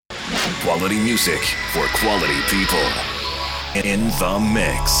Quality music for quality people. In the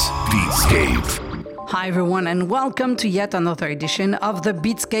mix, Beatscape. Hi everyone and welcome to yet another edition of the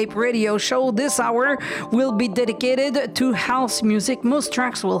Beatscape radio show. This hour will be dedicated to house music. Most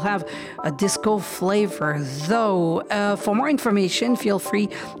tracks will have a disco flavor though. For more information, feel free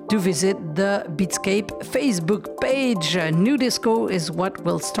to visit the Beatscape Facebook page. New disco is what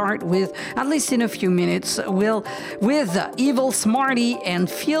we'll start with, at least in a few minutes, with Evil Smarty and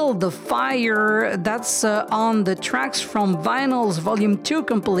Feel the Fire. That's on the Tracks from Vinyls Volume 2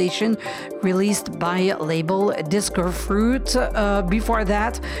 compilation released by label Disco Fruit. Before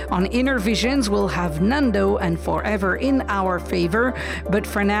that, on Innervisions, we'll have NANDU and Forever in Our Favor. But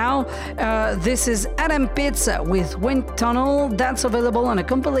for now, this is Adam Pitts with Wind Tunnel. That's available on a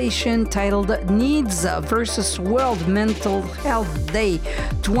compilation titled Needs versus World Mental Health Day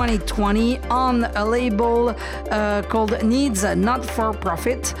 2020 on a label called Needs Not For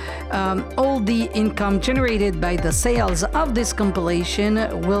Profit. All the income generated by the sales of this compilation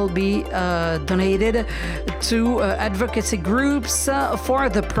will be donated to advocacy groups for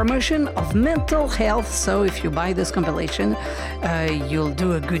the promotion of mental health. So if you buy this compilation, you'll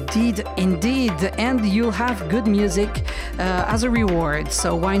do a good deed indeed, and you'll have good music as a reward.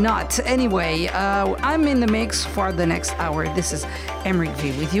 So why not? Anyway, I'm in the mix for the next hour. This is Emmerich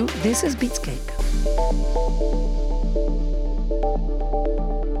V with you. This is Beatscape.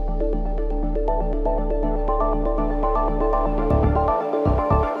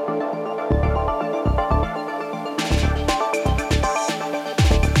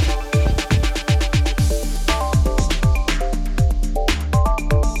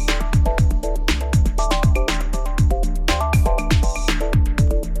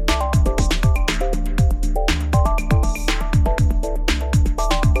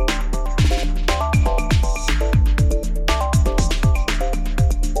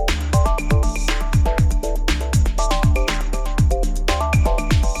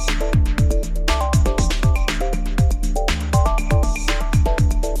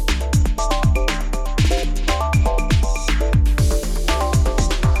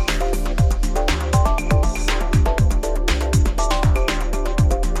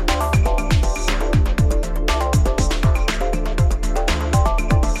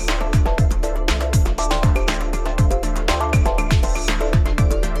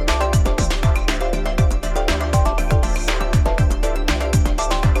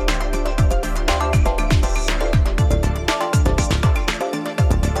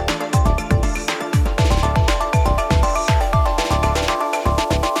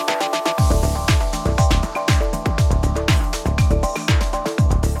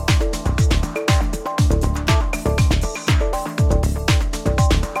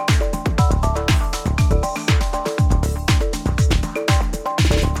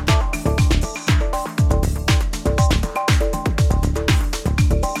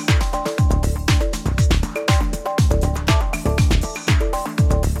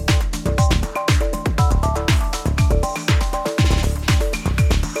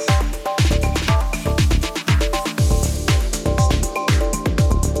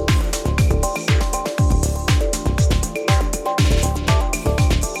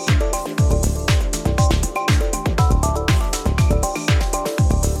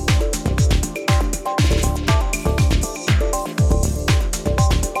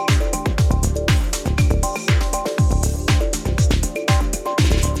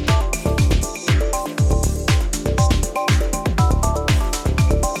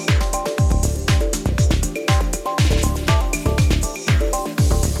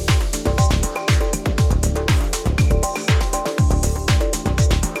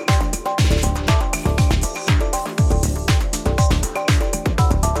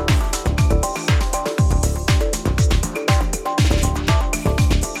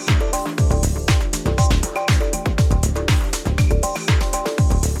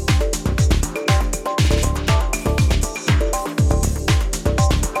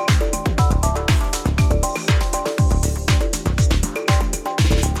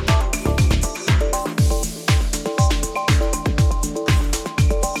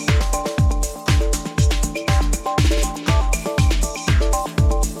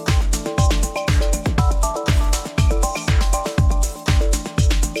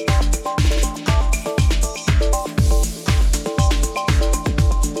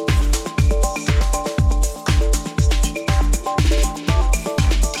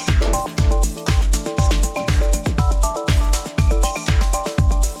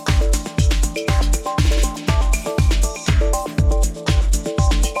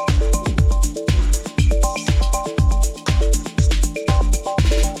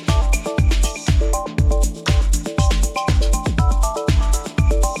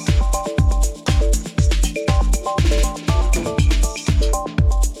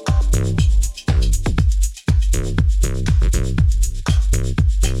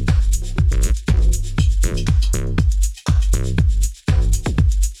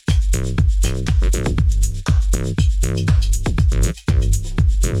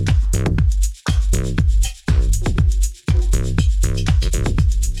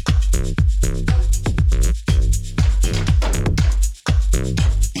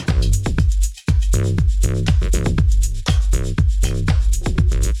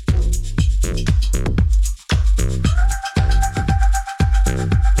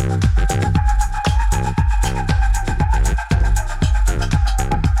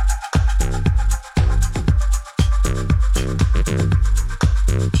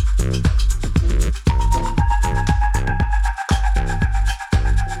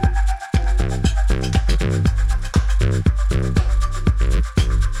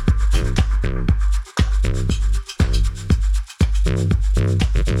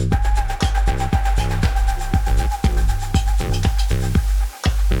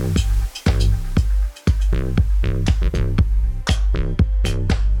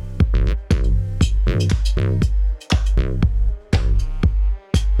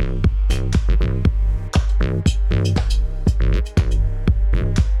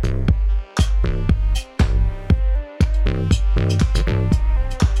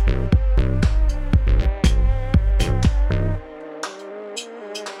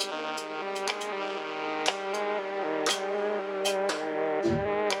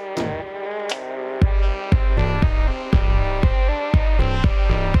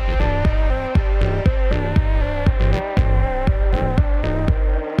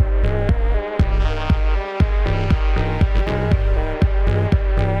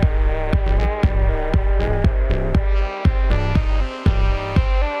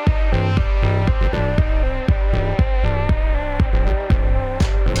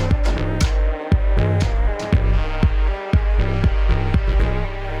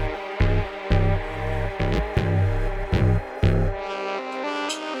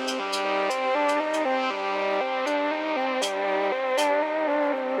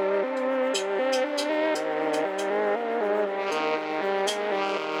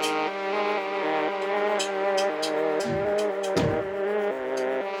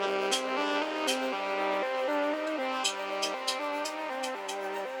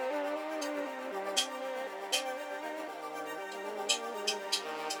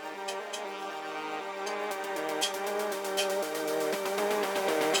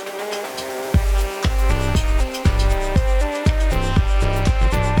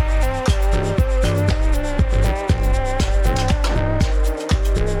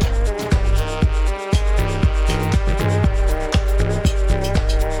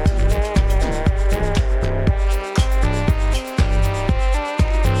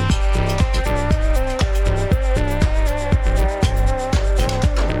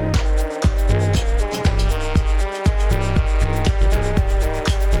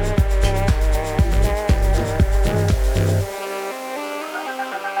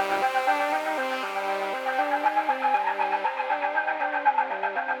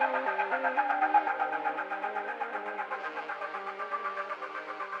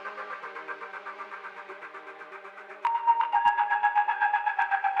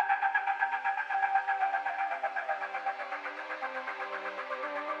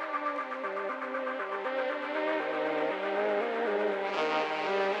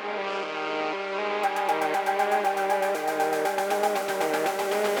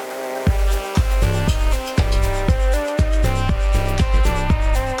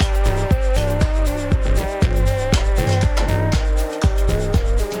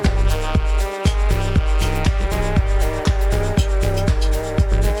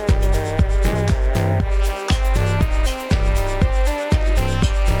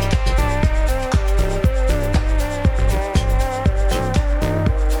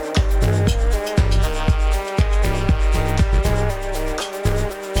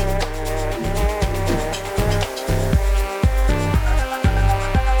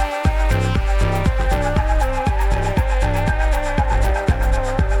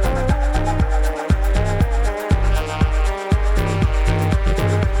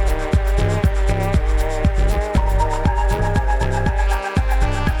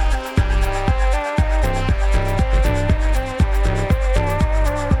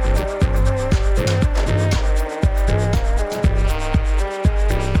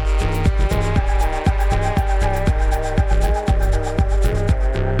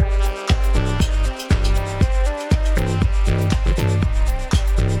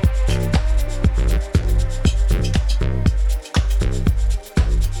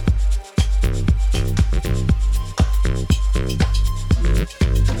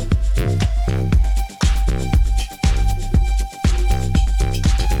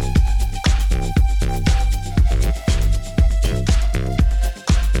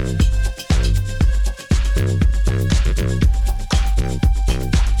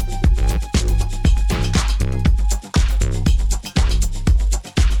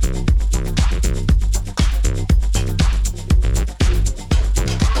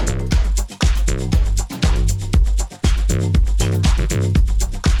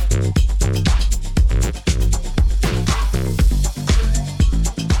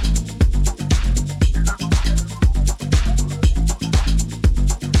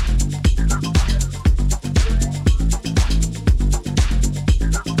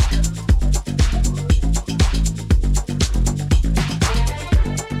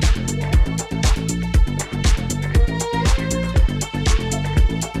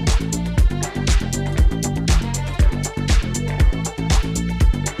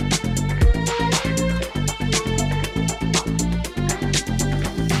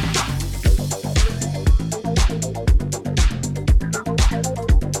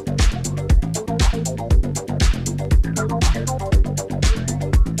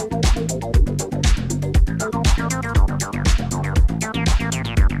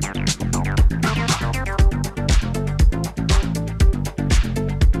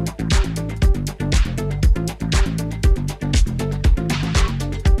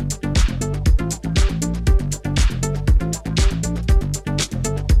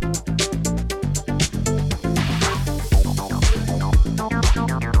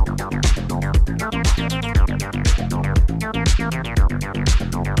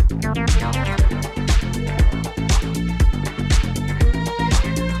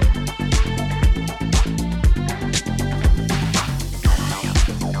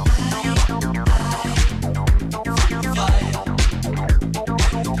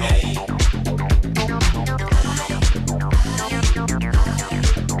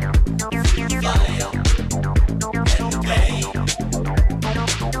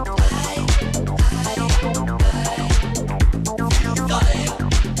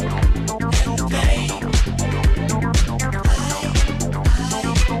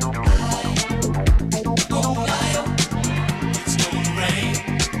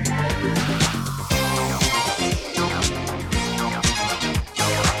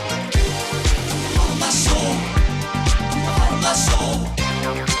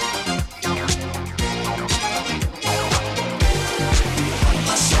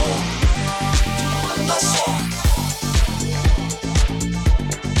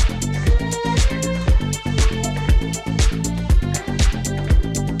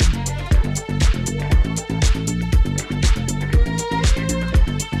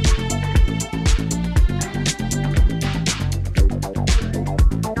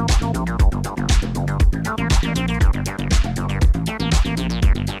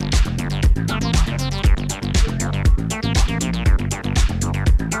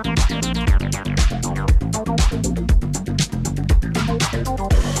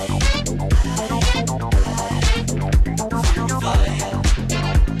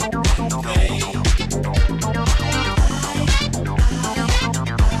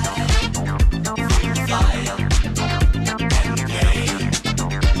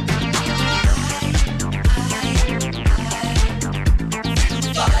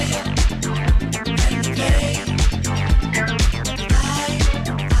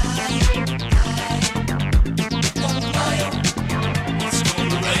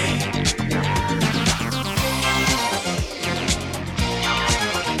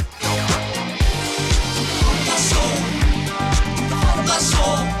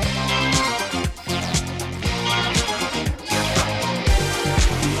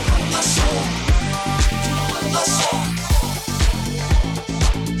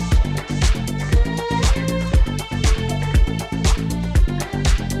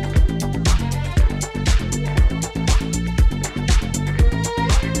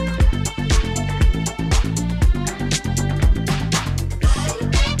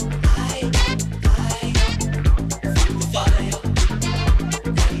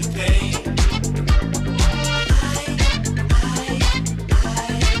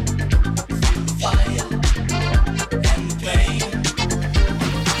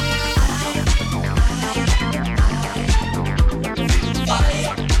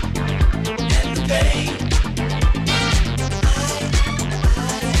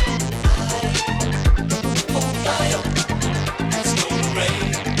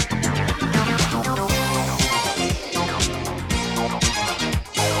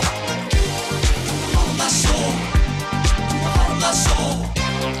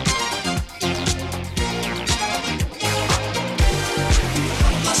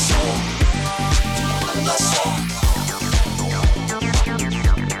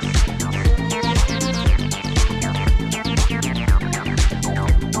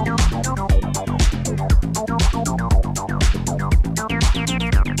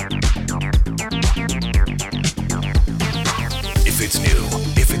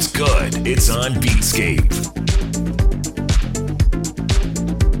 It's on Beatscape.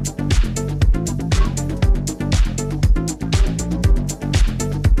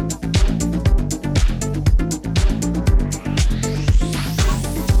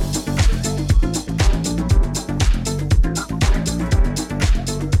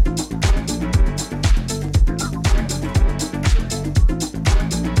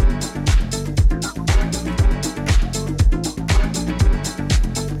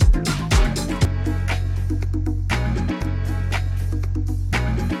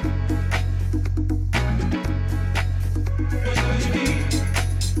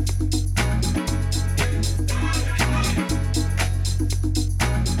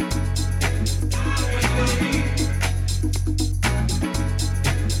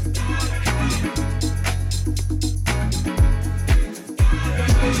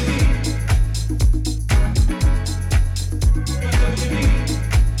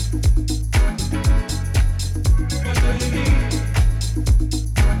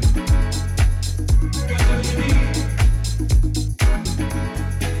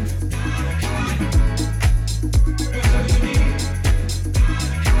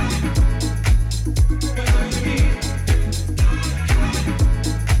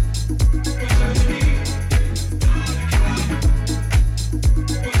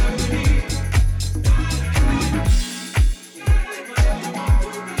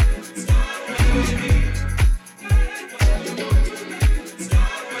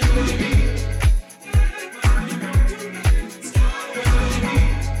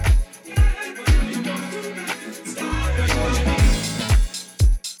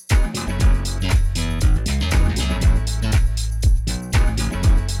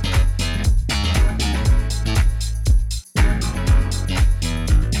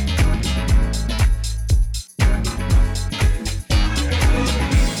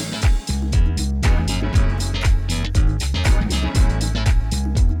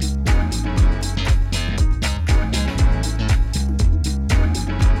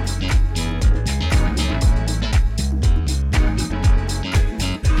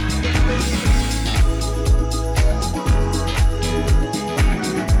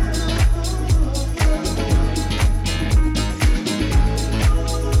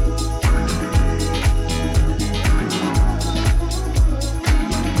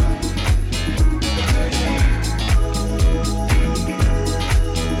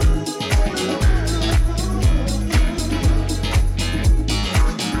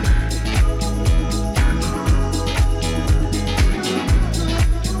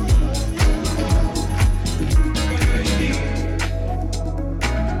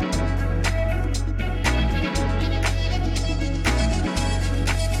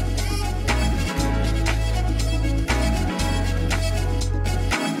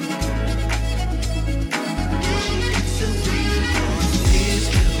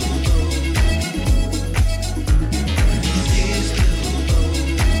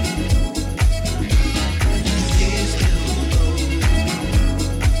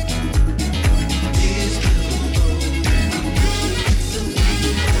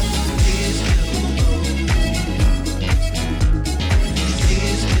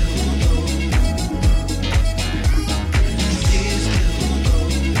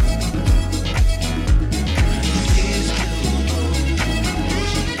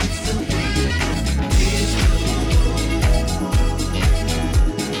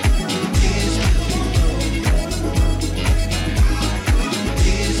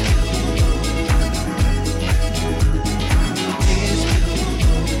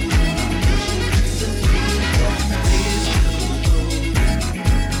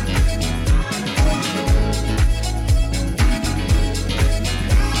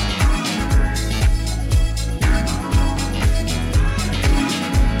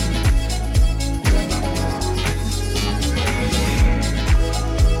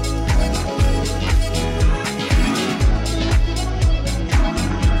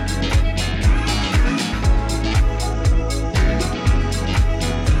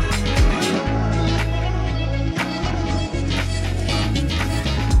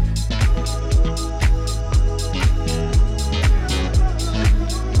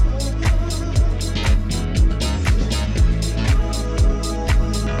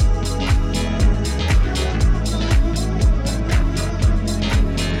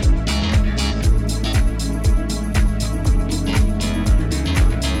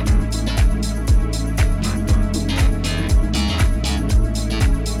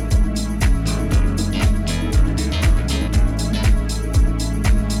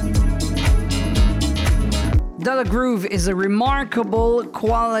 Groove is a remarkable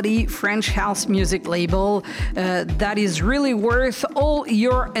quality French house music label that is really worth all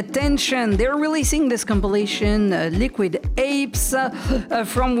your attention. They're releasing this compilation, Liquid Apes,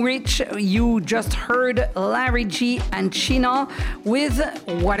 from which you just heard Larry G and Chinau with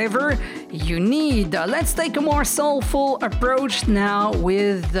Whatever You Need. Let's take a more soulful approach now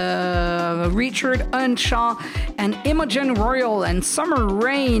with Richard EARNSHAW and IMOGEN RYALL and Summer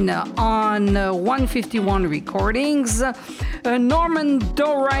Rain on 151 Recordings. Norman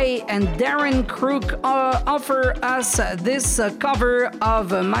DORAY and DARREN CROOK offer us this cover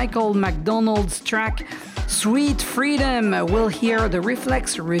of Michael McDonald's track Sweet Freedom. We'll hear the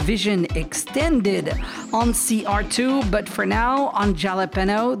Reflex revision extended on CR2, but for now on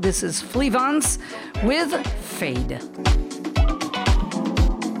Jalapeno, this is FLEVANS with Fade.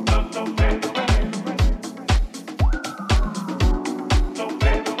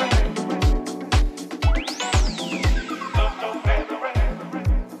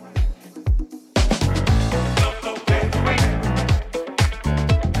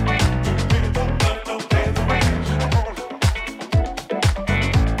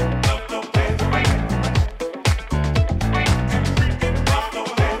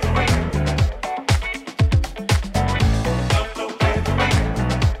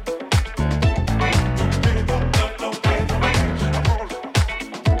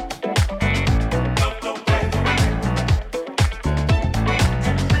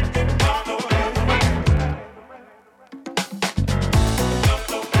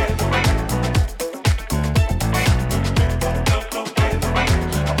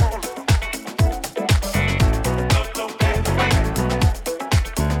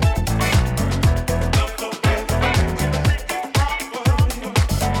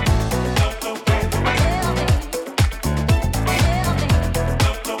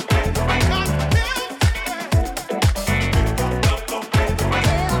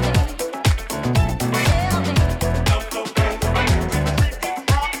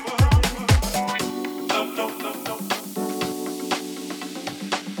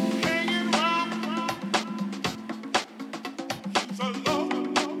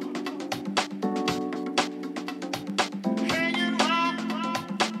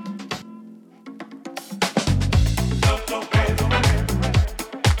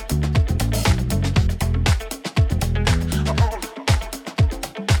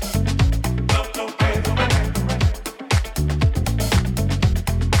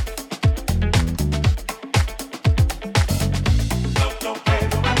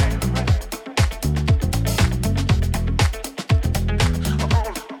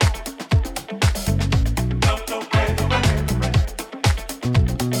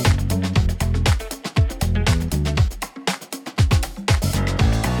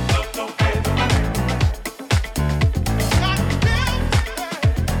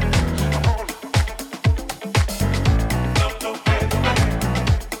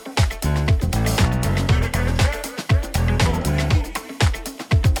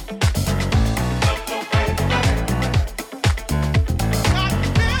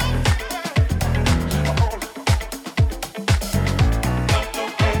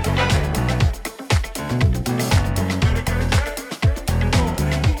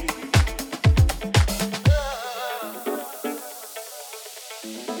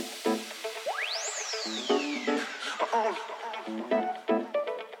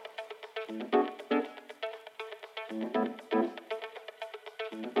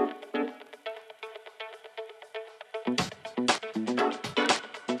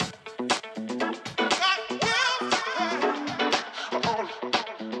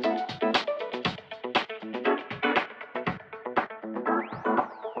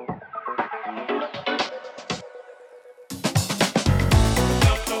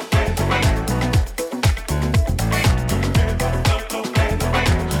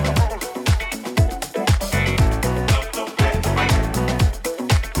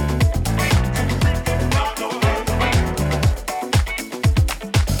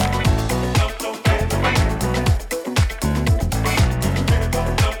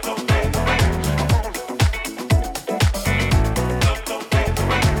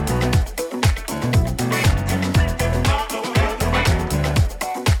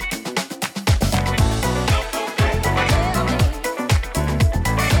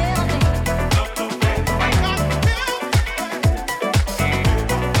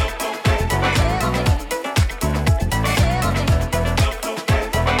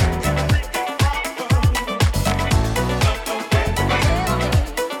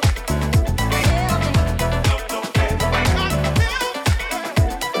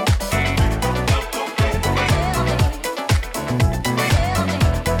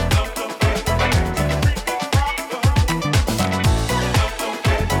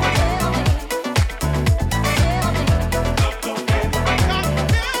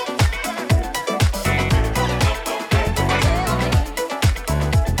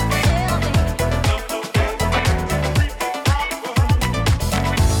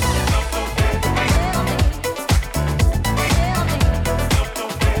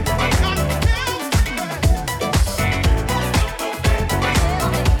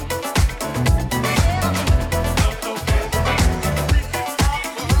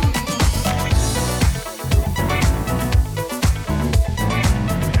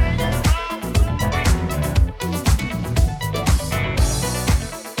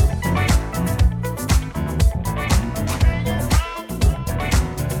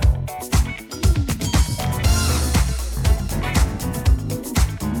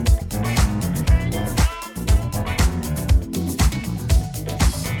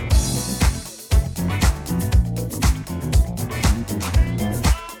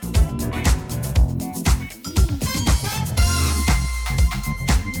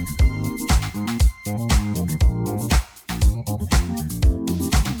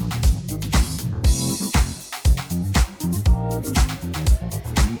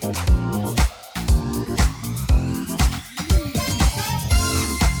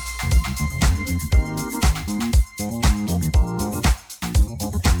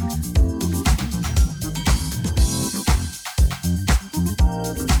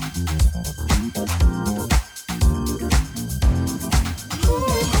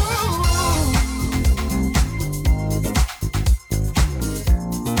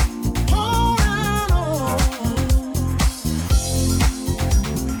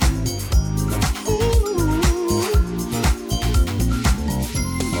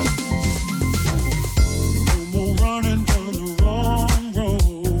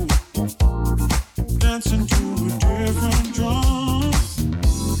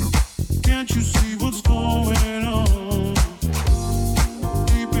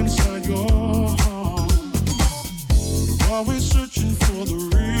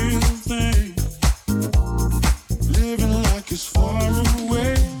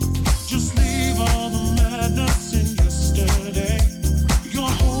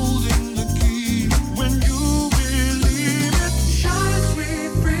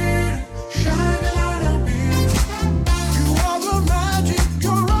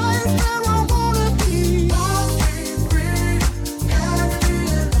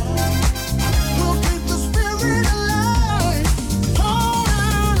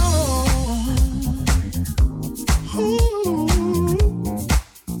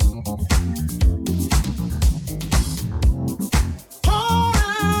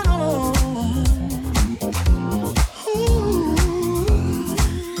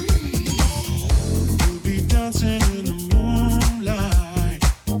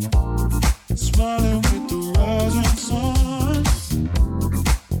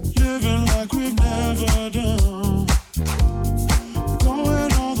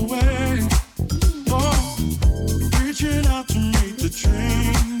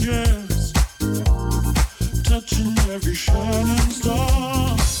 touching every shining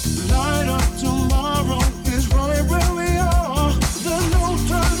star. Light up tomorrow is right where we are. There's no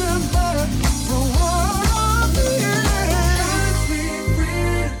turning back from what I'm feeling. Shine me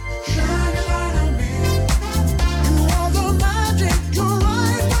free, shine a light on me. You are the magic, you're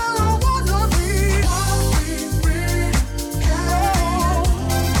right where I wanna be. Shine me free, yeah.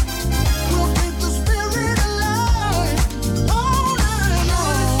 We'll keep the spirit alive all night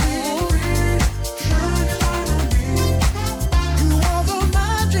long. Shine a light on me. You are the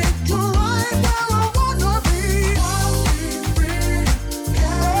magic, you're right where I wanna be. Shine me free,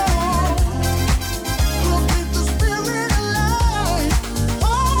 yeah. We'll keep the spirit alive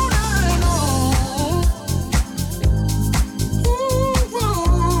all night long.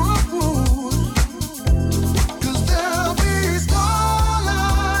 Cause there'll be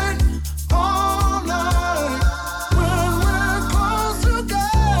starlight all night when we're close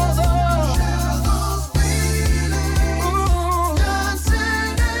together. Share those feelings,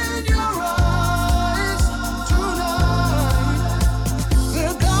 dancing in your eyes tonight.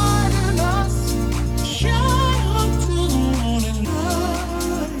 They're guiding us, shine up to the morning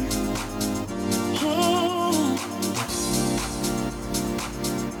light. Oh.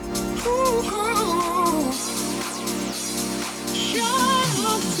 Shine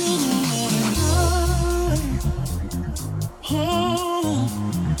up to the morning light. Oh.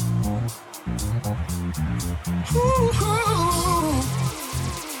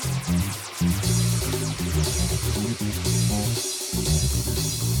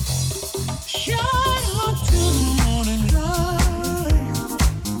 Shine up to the morning light.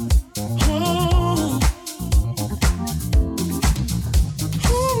 Oh.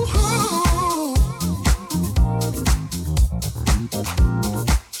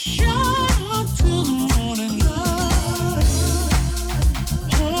 Shine up to the morning light.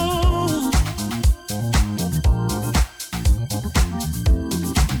 Oh.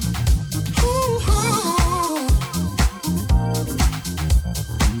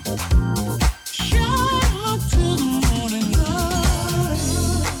 Shine up to the morning light.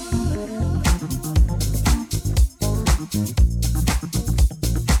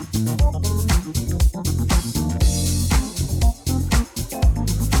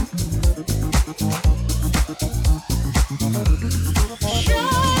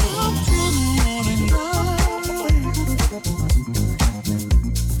 Shine up to the morning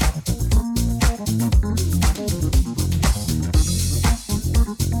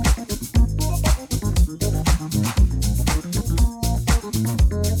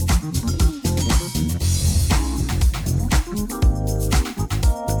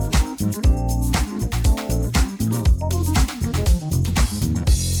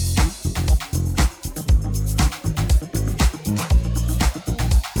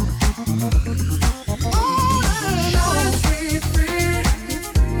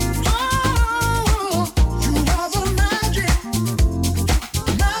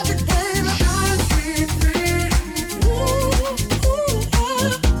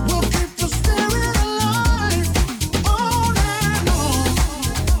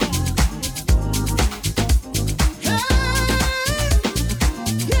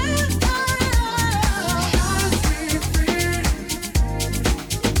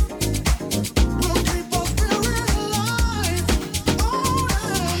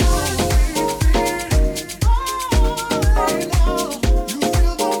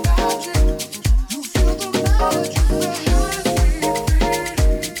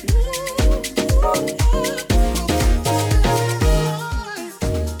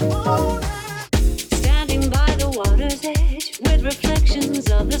Standing by the water's edge with reflections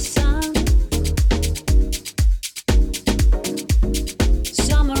of the sun.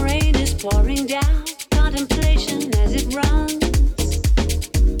 Summer rain is pouring down, contemplation as it runs.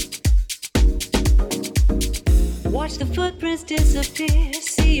 Watch the footprints disappear,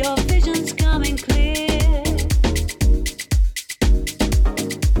 see your visions coming clear.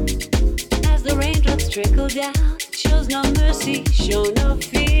 As the raindrops trickle down, shows no mercy, show no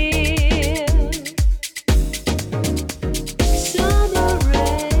fear. Summer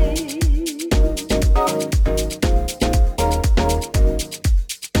rain,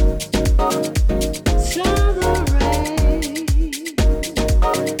 summer rain.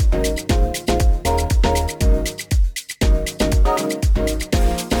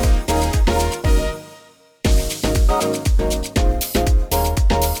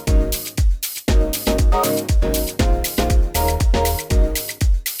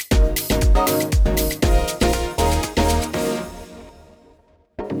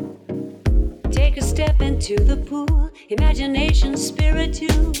 Take a step into the pool, imagination, spirit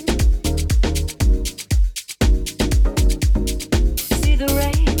too.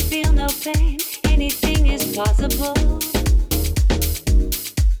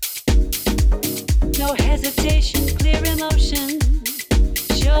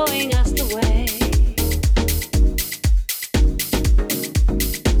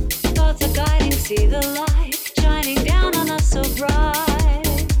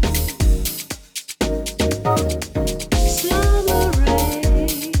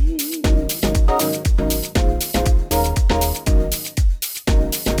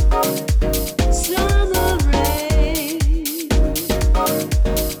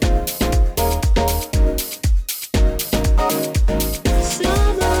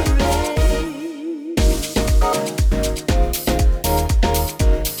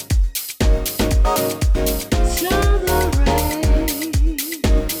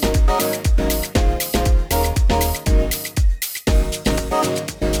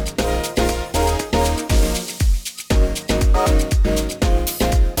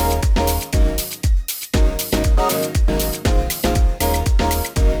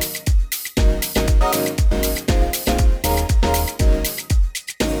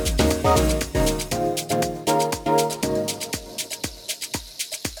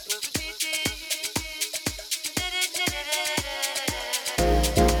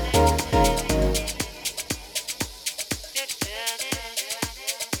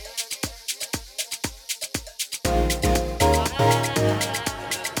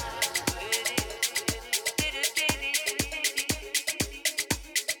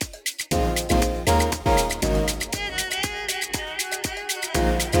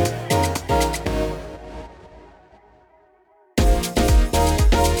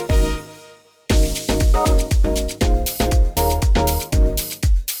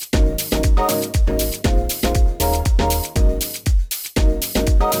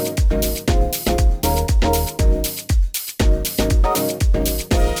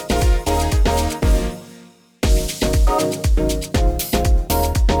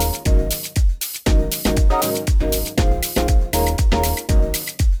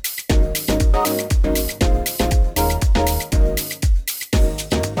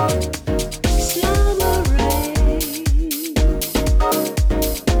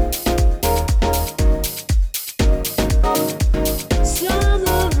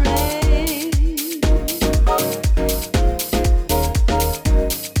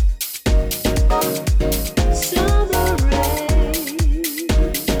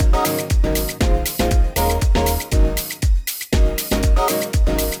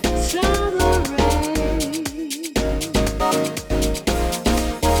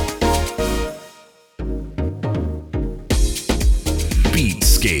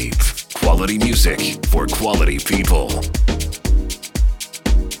 quality music for quality people.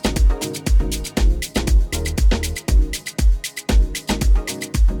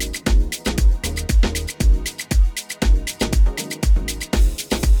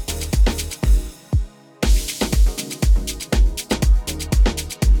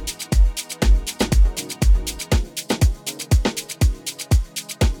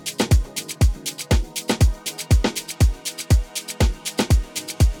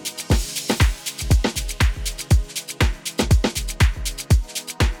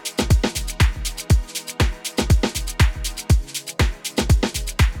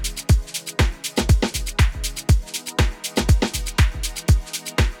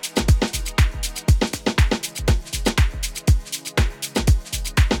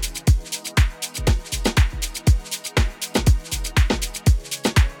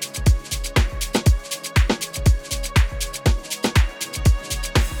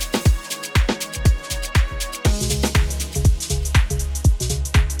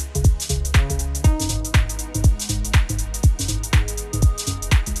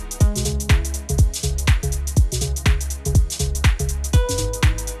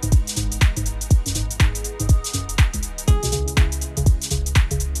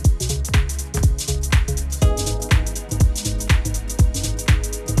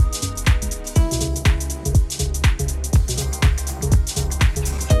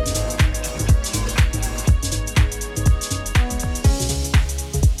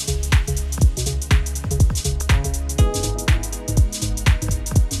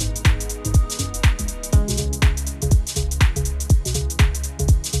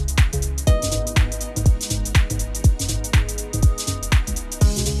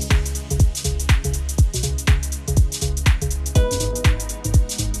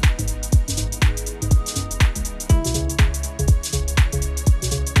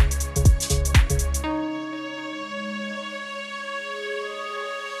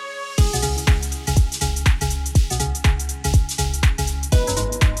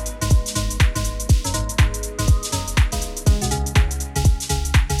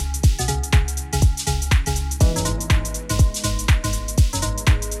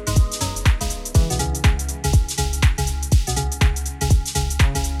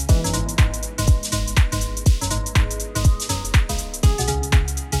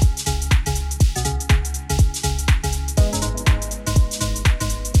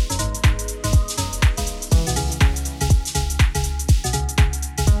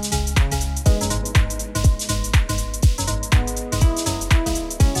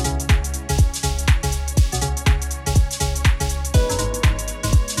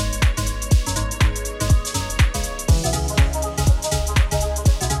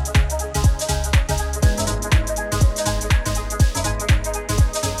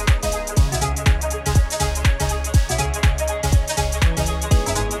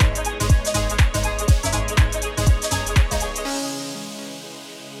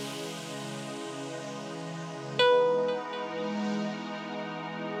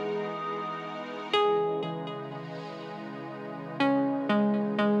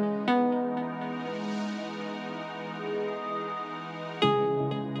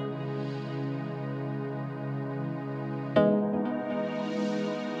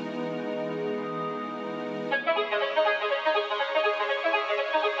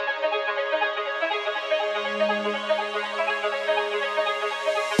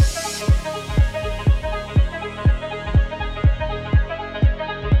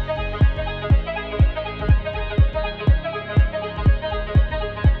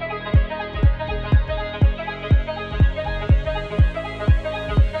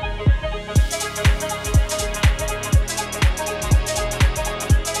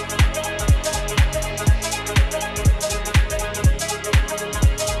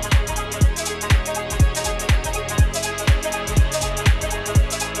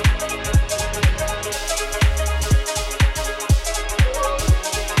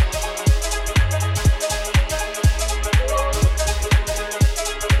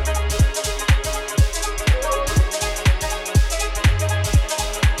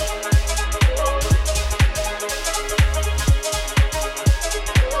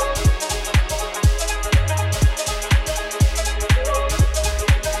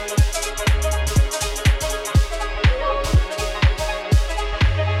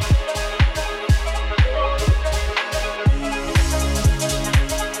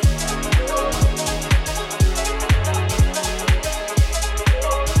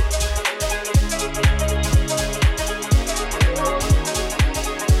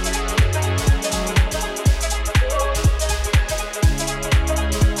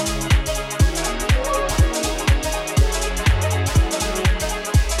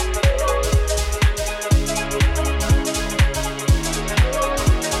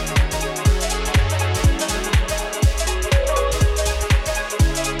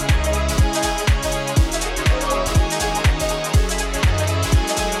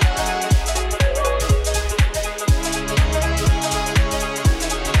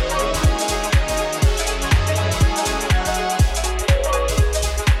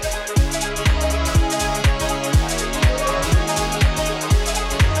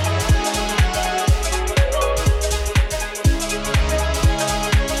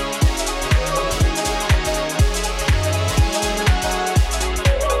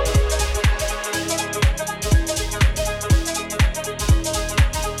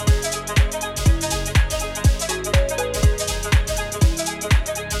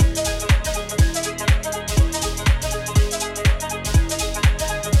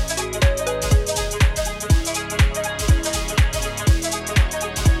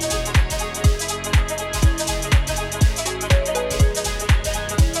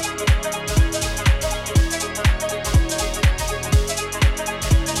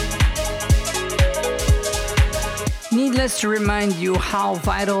 to remind you how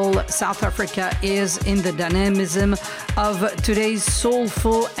vital South Africa is in the dynamism of today's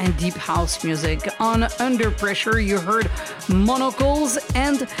soulful and deep house music. On Under Pressure, you heard Monocles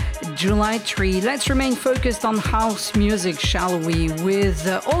and July 3. Let's remain focused on house music, shall we? With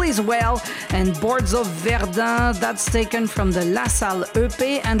All Is Well and Boards of Verdun. That's taken from the LaSalle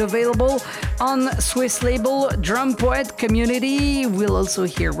EP and available on Swiss label Drumpoet Community. We'll also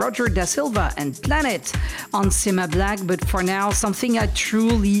hear Roger Da Silva and Planet on Simma Black, but for now, something I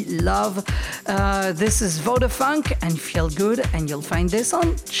truly love. This is VAUDAFUNK and Feelgood, and you'll find this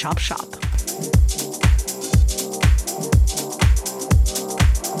on Chopshop.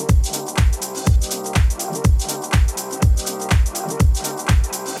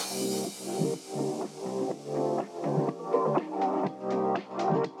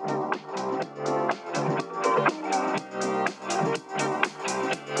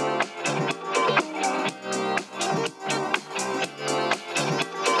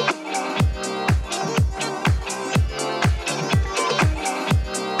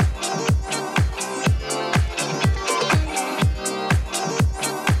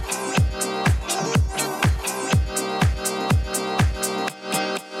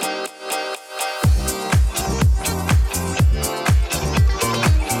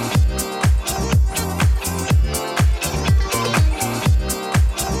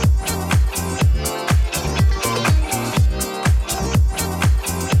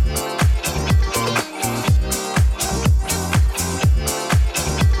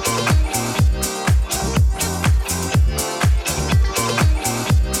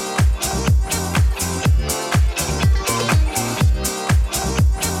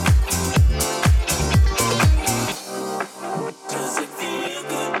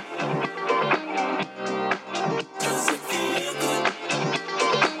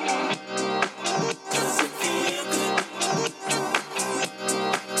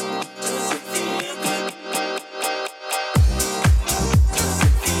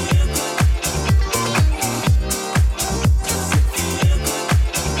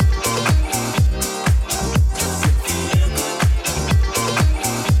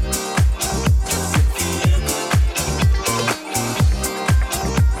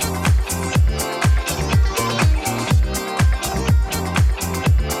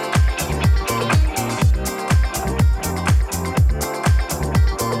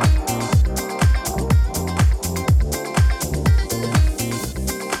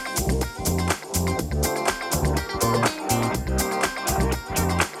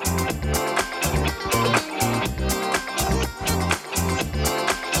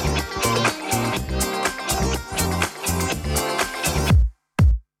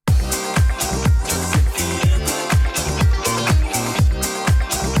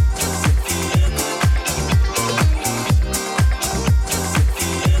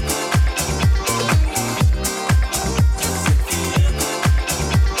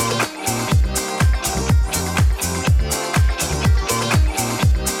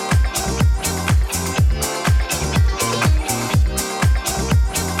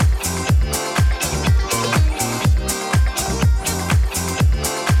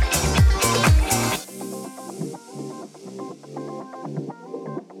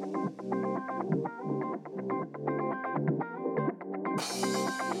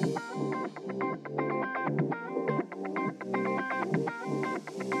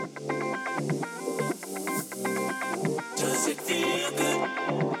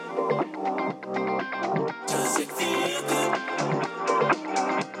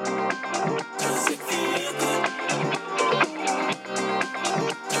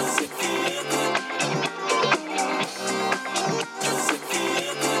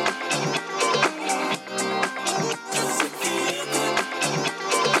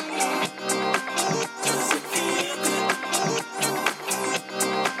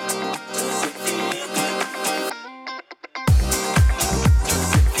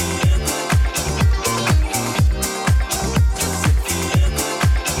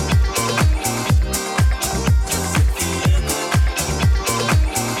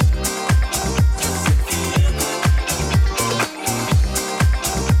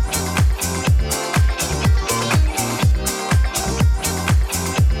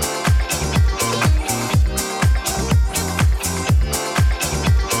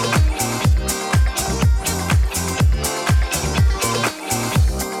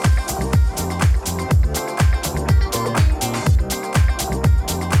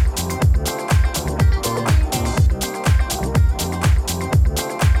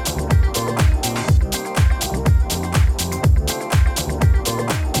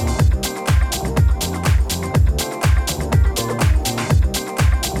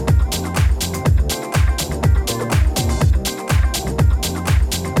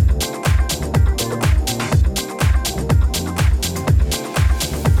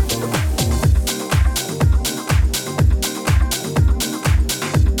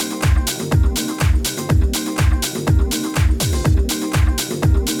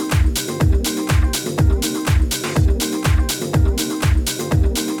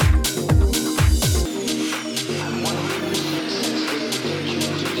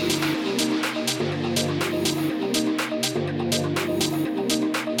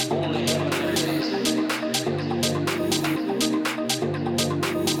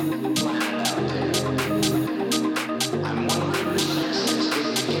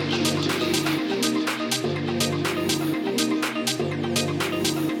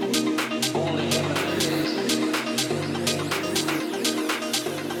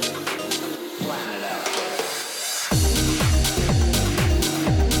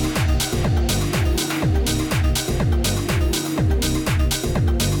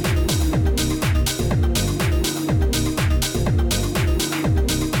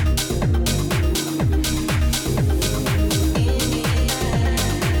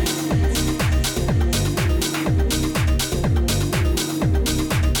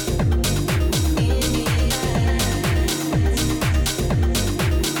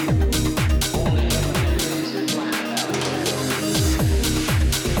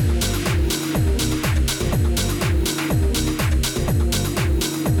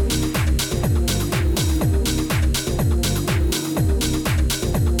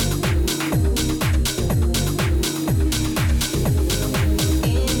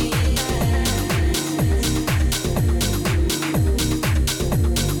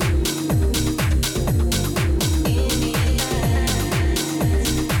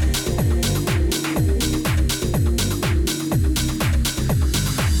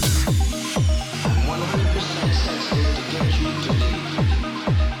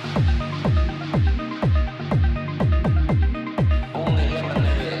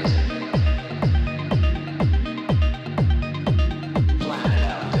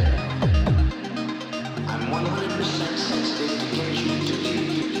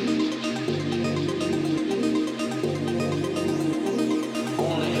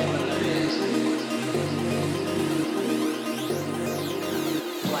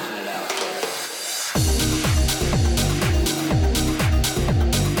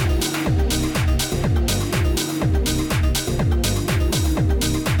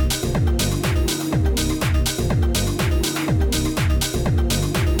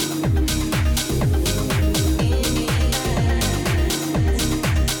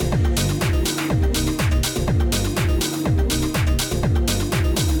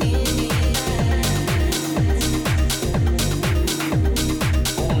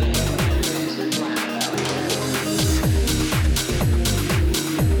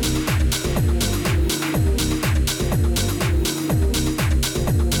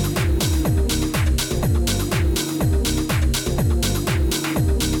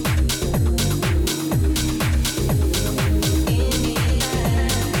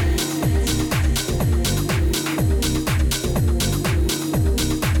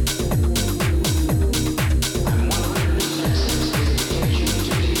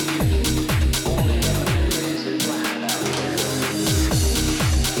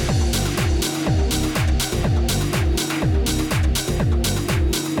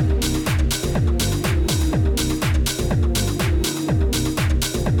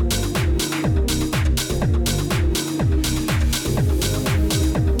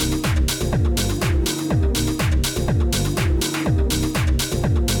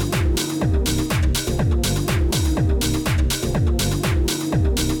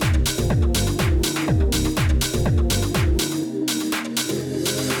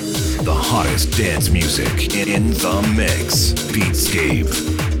 finest dance music in the mix.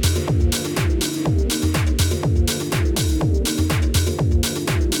 Beatscape.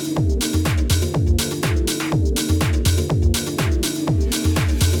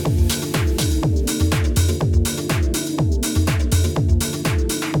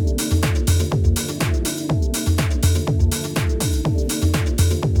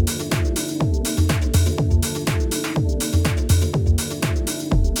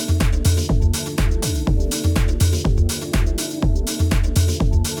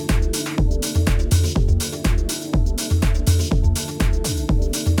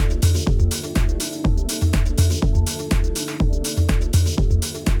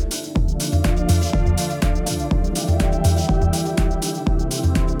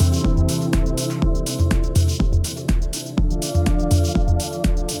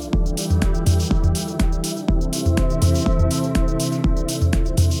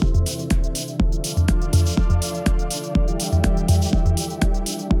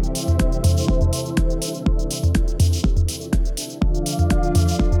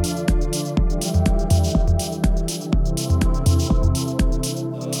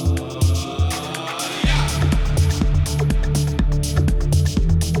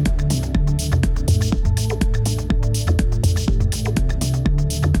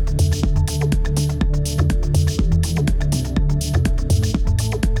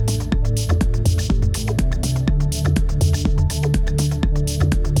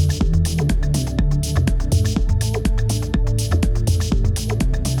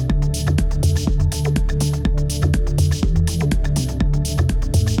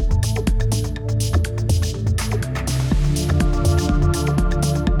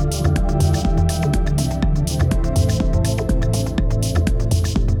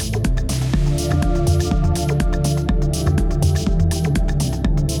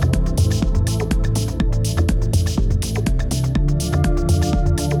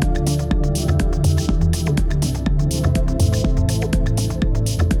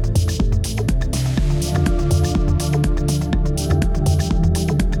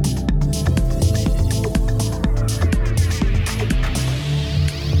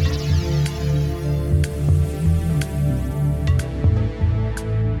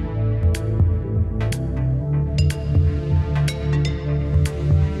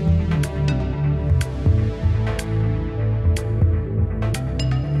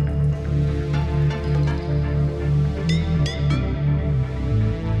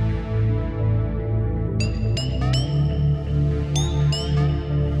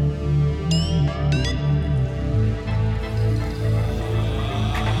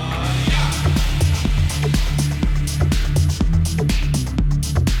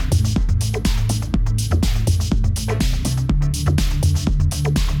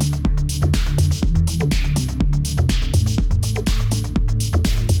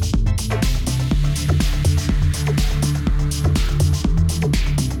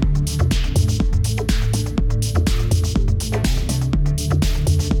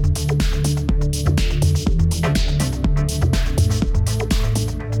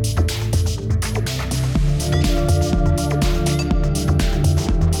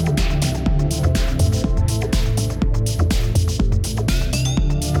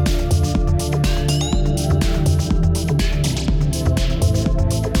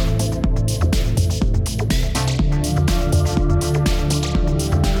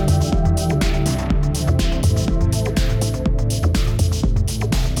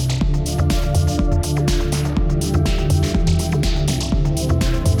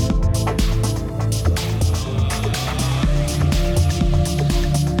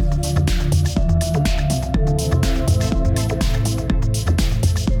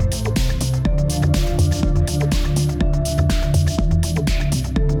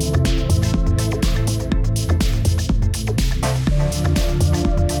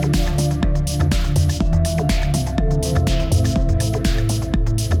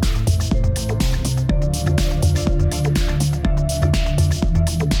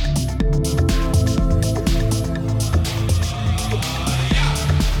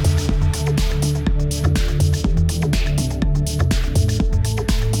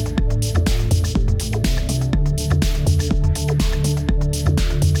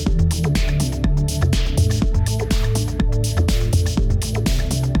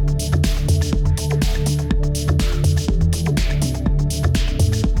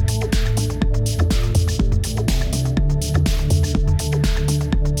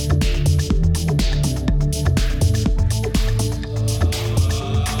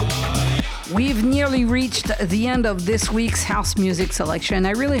 We've nearly reached the end of this week's house music selection.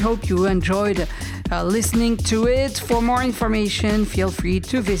 I really hope you enjoyed listening to it. For more information, feel free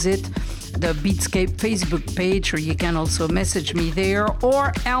to visit the Beatscape Facebook page, or you can also message me there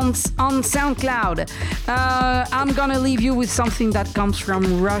or on SoundCloud. I'm gonna leave you with something that comes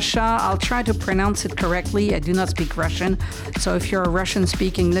from Russia. I'll try to pronounce it correctly. I do not speak Russian, so if you're a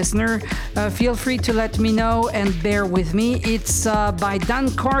Russian-speaking listener, feel free to let me know and bear with me. It's by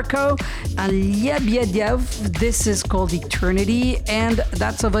CORCO and LEBEDEV. This is called Eternity, and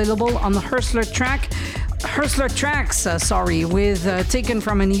that's available on the Trax, with taken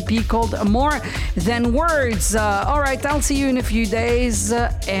from an EP called More Than Words. All right, I'll see you in a few days,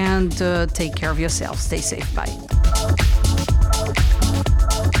 and take care of yourself. Stay safe. Bye.